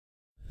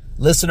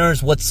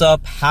Listeners, what's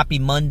up? Happy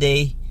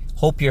Monday.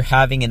 Hope you're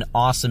having an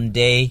awesome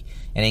day.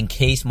 And in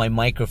case my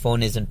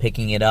microphone isn't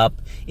picking it up,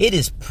 it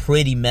is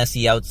pretty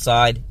messy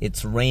outside.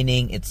 It's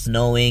raining, it's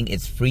snowing,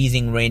 it's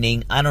freezing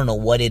raining. I don't know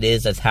what it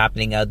is that's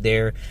happening out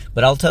there.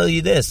 But I'll tell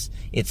you this,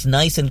 it's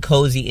nice and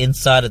cozy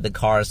inside of the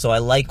car, so I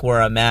like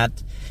where I'm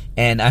at.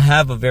 And I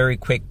have a very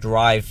quick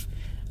drive,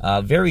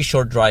 very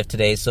short drive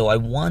today, so I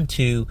want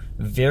to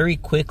very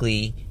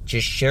quickly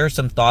just share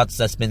some thoughts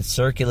that's been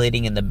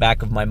circulating in the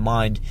back of my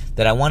mind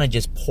that I want to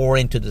just pour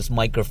into this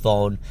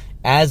microphone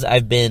as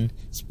I've been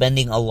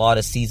spending a lot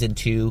of season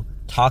 2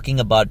 talking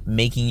about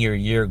making your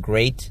year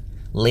great,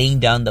 laying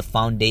down the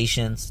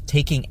foundations,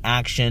 taking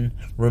action,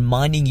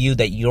 reminding you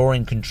that you're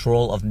in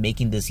control of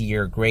making this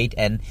year great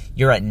and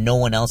you're at no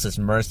one else's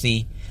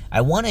mercy.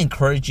 I want to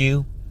encourage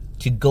you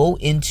to go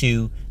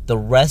into the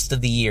rest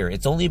of the year.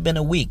 It's only been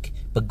a week,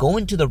 but go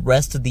into the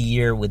rest of the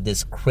year with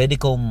this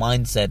critical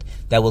mindset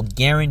that will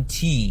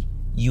guarantee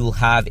you will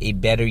have a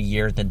better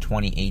year than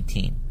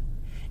 2018.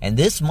 And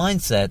this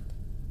mindset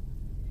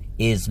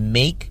is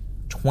make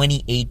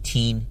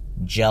 2018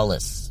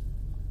 jealous.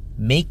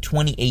 Make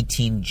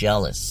 2018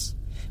 jealous,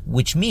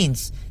 which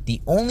means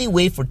the only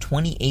way for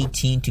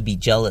 2018 to be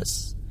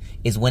jealous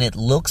is when it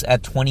looks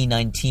at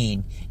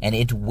 2019 and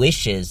it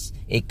wishes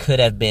it could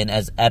have been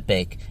as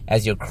epic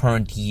as your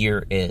current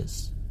year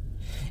is.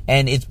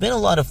 And it's been a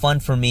lot of fun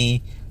for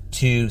me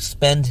to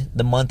spend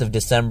the month of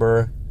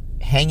December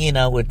hanging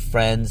out with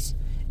friends.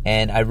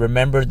 And I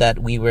remember that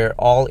we were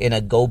all in a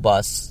GO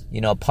bus,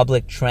 a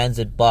public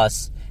transit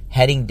bus,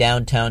 heading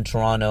downtown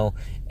Toronto.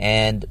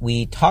 And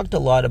we talked a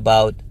lot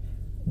about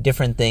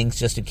different things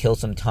just to kill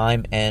some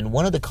time. And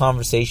one of the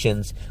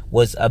conversations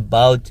was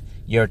about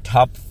your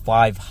top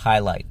 5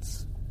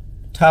 highlights.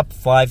 Top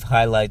 5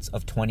 highlights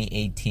of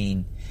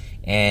 2018.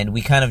 And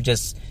we kind of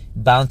just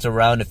bounced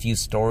around a few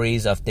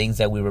stories of things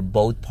that we were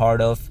both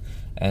part of.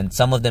 And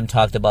some of them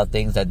talked about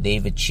things that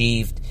they've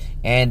achieved.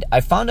 And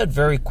I found out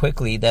very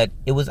quickly that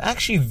it was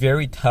actually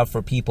very tough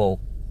for people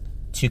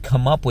to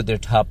come up with their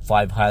top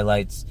 5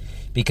 highlights,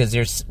 because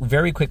they're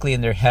very quickly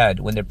in their head,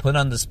 when they're put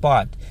on the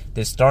spot,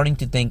 they're starting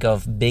to think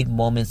of big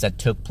moments that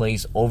took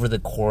place over the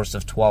course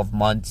of 12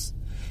 months.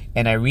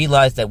 And I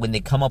realized that when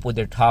they come up with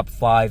their top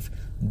 5,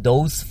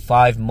 those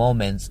 5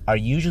 moments are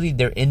usually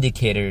their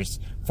indicators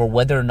for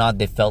whether or not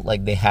they felt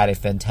like they had a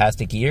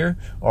fantastic year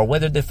or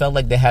whether they felt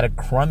like they had a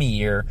crummy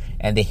year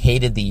and they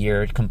hated the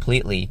year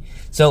completely.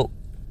 So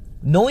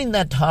knowing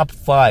that top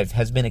 5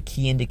 has been a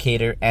key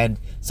indicator, and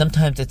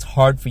sometimes it's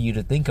hard for you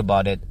to think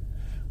about it.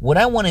 What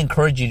I want to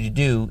encourage you to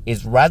do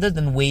is, rather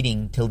than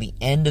waiting till the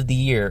end of the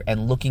year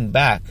and looking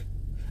back,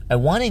 I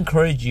want to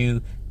encourage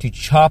you to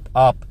chop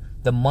up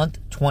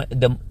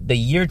the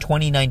year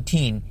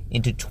 2019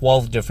 into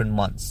 12 different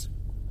months.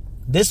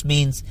 This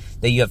means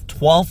that you have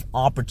 12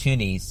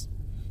 opportunities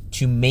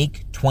to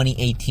make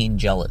 2018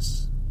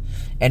 jealous.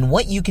 And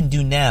what you can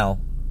do now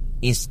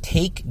is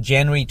take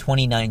January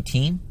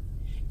 2019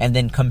 and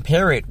then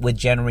compare it with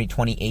January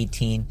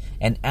 2018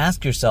 and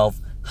ask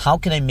yourself, how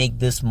can I make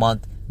this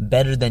month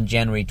better than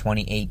January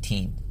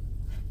 2018?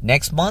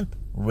 Next month,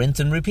 rinse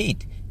and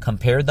repeat.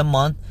 Compare the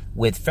month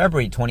with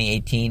February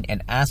 2018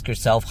 and ask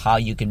yourself how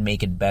you can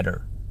make it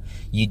better.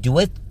 You do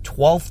it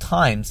 12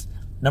 times.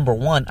 Number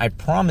one, I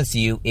promise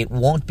you it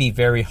won't be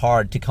very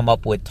hard to come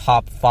up with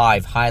top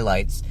 5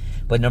 highlights.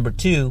 But number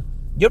 2,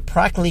 you're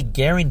practically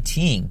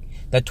guaranteeing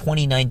that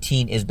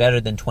 2019 is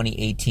better than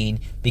 2018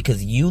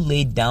 because you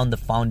laid down the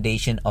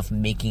foundation of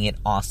making it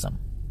awesome.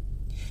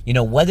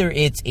 Whether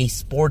it's a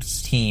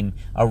sports team,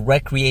 a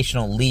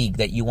recreational league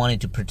that you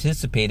wanted to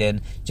participate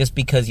in just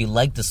because you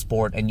like the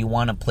sport and you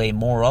want to play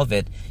more of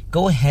it,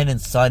 go ahead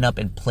and sign up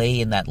and play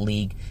in that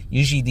league.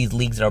 Usually these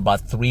leagues are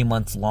about 3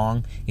 months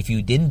long. If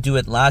you didn't do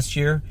it last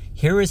year,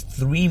 here is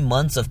 3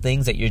 months of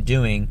things that you're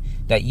doing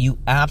that you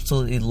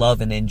absolutely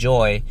love and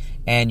enjoy,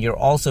 and you're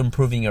also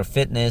improving your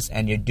fitness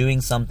and you're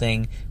doing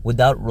something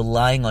without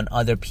relying on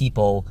other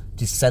people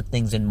to set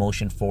things in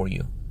motion for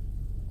you.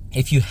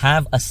 If you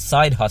have a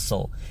side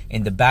hustle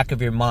in the back of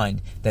your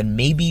mind that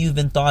maybe you've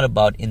been thought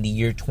about in the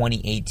year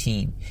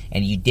 2018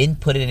 and you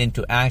didn't put it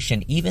into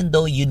action, even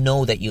though you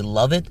know that you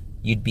love it,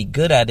 you'd be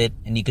good at it,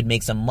 and you could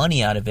make some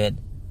money out of it,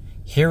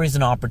 here is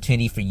an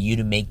opportunity for you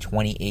to make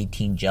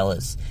 2018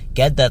 jealous.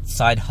 Get that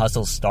side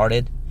hustle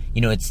started.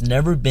 It's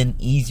never been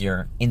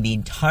easier in the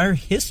entire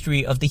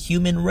history of the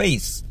human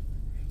race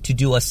to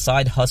do a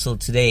side hustle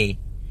today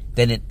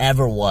than it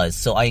ever was.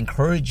 So I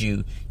encourage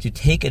you to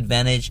take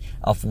advantage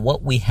of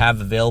what we have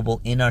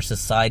available in our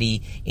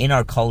society, in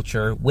our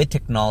culture, with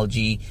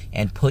technology,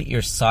 and put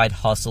your side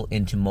hustle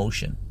into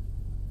motion.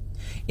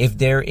 If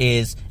there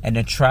is an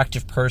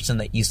attractive person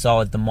that you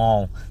saw at the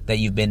mall that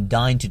you've been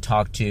dying to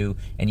talk to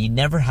and you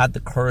never had the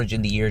courage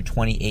in the year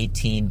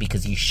 2018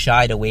 because you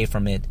shied away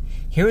from it,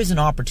 here is an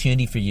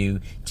opportunity for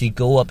you to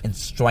go up and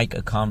strike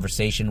a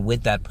conversation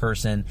with that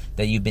person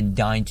that you've been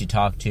dying to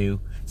talk to.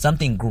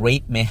 Something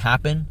great may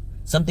happen.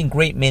 something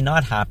great may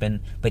not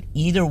happen, but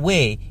either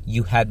way,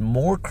 you had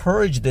more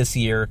courage this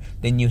year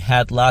than you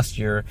had last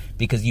year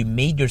because you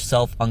made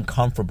yourself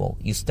uncomfortable.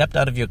 You stepped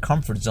out of your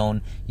comfort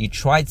zone, you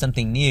tried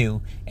something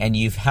new, and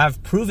you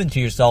have proven to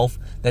yourself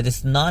that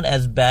it's not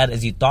as bad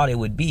as you thought it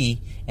would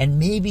be, and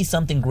maybe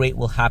something great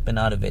will happen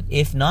out of it.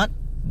 If not,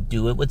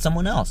 do it with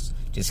someone else.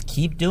 Just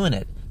keep doing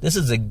it. This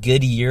is a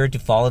good year to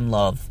fall in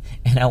love,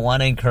 and I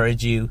want to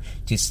encourage you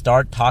to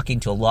start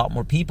talking to a lot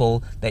more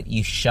people that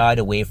you shied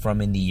away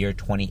from in the year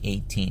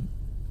 2018.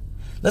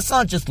 Let's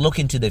not just look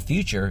into the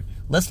future,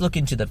 let's look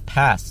into the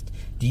past.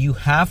 Do you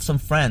have some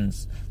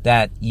friends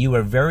that you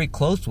were very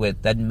close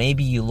with that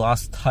maybe you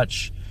lost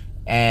touch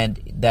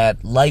and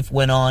that life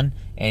went on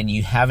and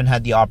you haven't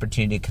had the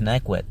opportunity to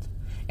connect with,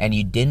 and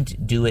you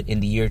didn't do it in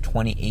the year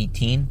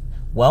 2018?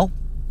 Well,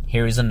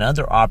 here is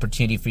another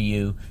opportunity for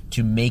you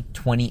to make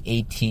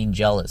 2018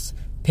 jealous.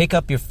 Pick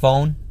up your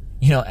phone,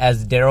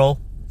 as Daryl,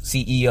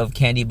 CEO of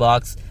Candy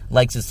Box,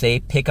 likes to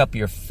say, pick up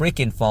your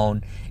freaking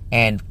phone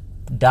and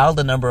dial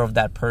the number of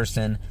that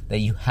person that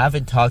you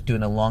haven't talked to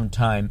in a long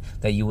time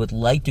that you would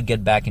like to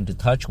get back into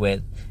touch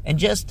with, and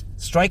just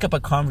strike up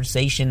a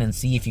conversation and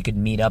see if you could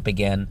meet up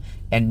again,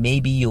 and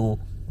maybe you'll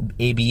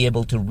be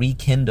able to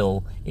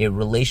rekindle a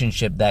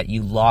relationship that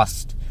you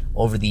lost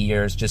over the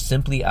years just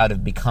simply out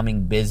of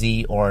becoming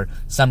busy or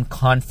some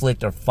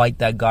conflict or fight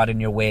that got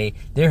in your way.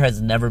 There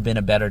has never been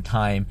a better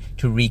time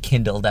to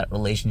rekindle that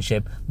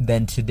relationship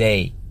than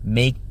today.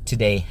 Make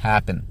today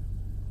happen.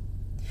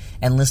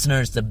 And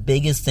listeners, the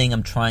biggest thing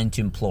I'm trying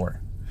to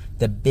implore,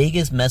 the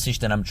biggest message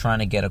that I'm trying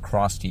to get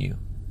across to you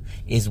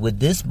is, with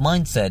this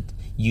mindset,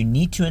 you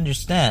need to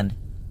understand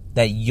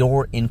that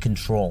you're in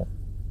control.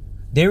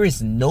 There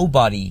is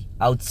nobody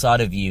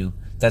outside of you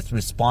that's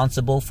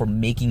responsible for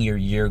making your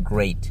year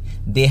great.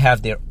 They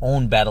have their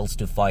own battles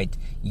to fight.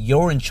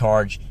 You're in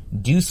charge.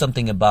 Do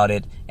something about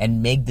it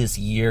and make this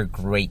year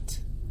great.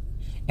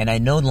 And I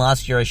know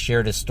last year I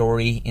shared a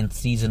story in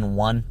season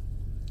 1.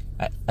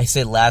 I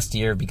say last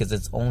year because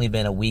it's only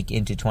been a week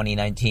into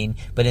 2019.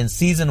 But in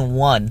season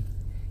 1,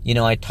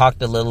 I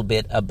talked a little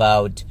bit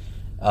about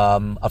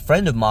a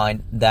friend of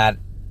mine that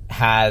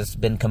has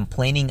been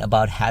complaining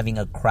about having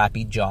a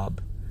crappy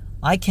job.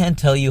 I can't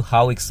tell you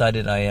how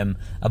excited I am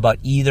about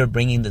either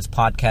bringing this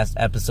podcast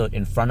episode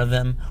in front of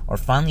him or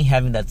finally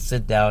having that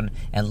sit down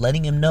and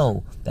letting him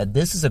know that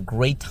this is a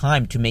great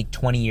time to make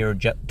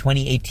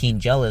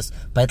 2018 jealous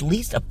by at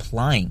least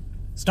applying.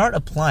 Start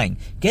applying.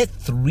 Get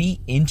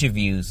 3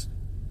 interviews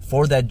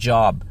for that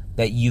job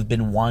that you've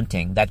been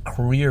wanting, that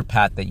career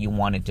path that you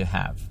wanted to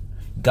have.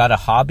 Got a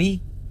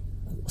hobby?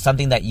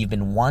 Something that you've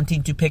been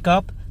wanting to pick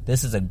up?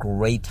 This is a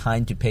great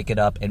time to pick it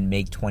up and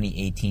make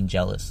 2018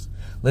 jealous.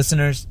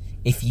 Listeners,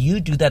 if you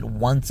do that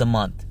once a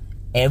month,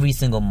 every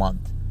single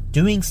month,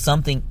 doing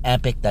something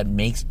epic that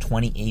makes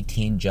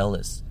 2018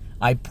 jealous,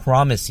 I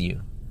promise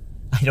you,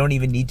 I don't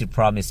even need to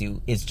promise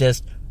you, it's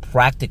just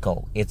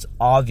practical, it's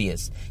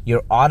obvious.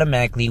 You're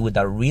automatically,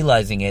 without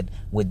realizing it,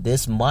 with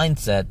this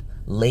mindset,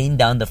 laying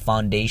down the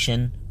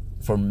foundation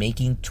for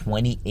making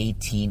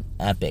 2018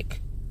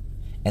 epic.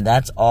 And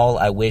that's all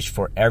I wish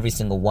for every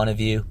single one of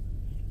you.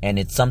 And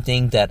it's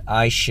something that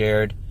I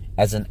shared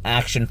as an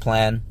action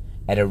plan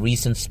at a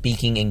recent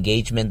speaking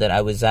engagement that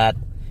I was at,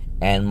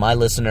 and my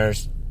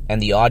listeners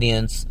and the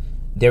audience,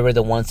 they were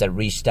the ones that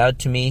reached out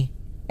to me,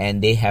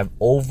 and they have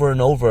over and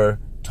over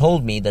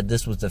told me that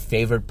this was the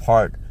favorite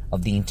part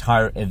of the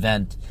entire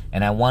event.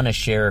 And I want to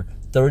share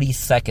 30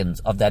 seconds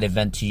of that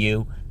event to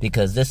you,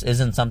 because this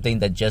isn't something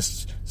that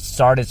just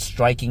started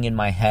striking in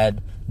my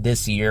head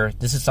this year.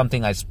 This is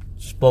something I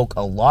spoke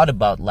a lot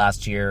about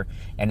last year,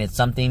 and it's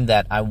something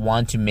that I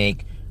want to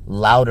make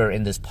louder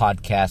in this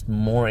podcast,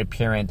 more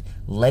apparent,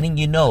 letting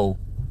you know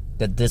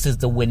that this is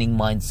the winning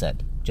mindset.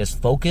 Just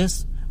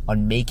focus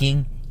on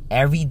making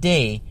every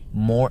day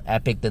more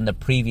epic than the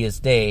previous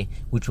day,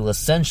 which will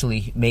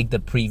essentially make the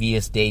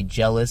previous day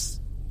jealous.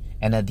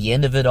 And at the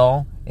end of it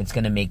all, it's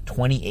going to make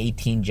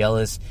 2018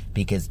 jealous,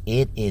 because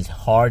it is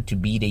hard to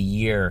beat a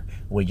year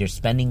where you're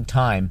spending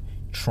time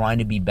trying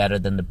to be better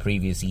than the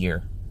previous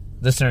year.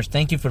 Listeners,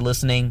 thank you for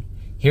listening.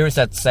 Here's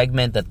that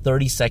segment, the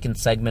 30-second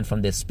segment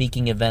from this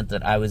speaking event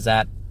that I was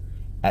at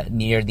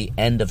near the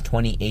end of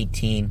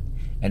 2018.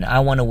 And I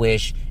want to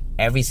wish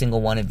every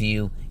single one of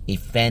you a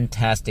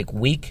fantastic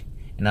week.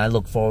 And I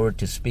look forward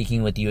to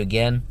speaking with you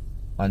again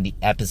on the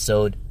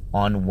episode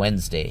on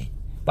Wednesday.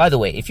 By the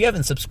way, if you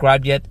haven't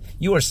subscribed yet,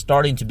 you are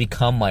starting to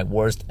become my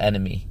worst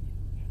enemy.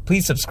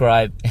 Please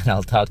subscribe, and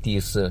I'll talk to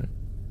you soon.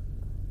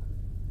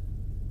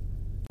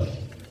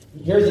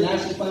 Here's an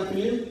action plan for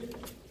you.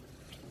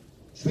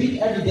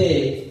 Treat every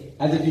day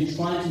as if you're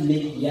trying to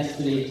make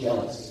yesterday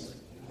jealous,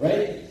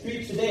 right?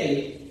 Treat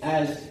today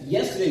as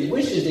yesterday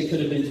wishes it could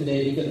have been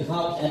today because of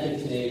how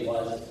epic today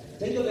was.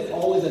 Think of it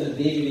always as a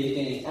day-to-day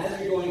thing. As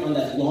you're going on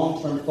that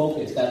long-term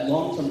focus, that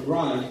long-term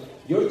grind,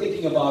 you're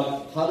thinking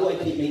about, how do I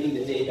keep making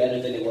the day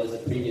better than it was the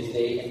previous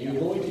day? And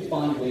you're going to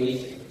find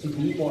ways to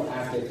be more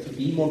active, to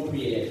be more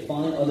creative,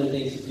 find other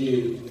things to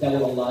do that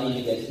will allow you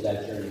to get to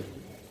that journey.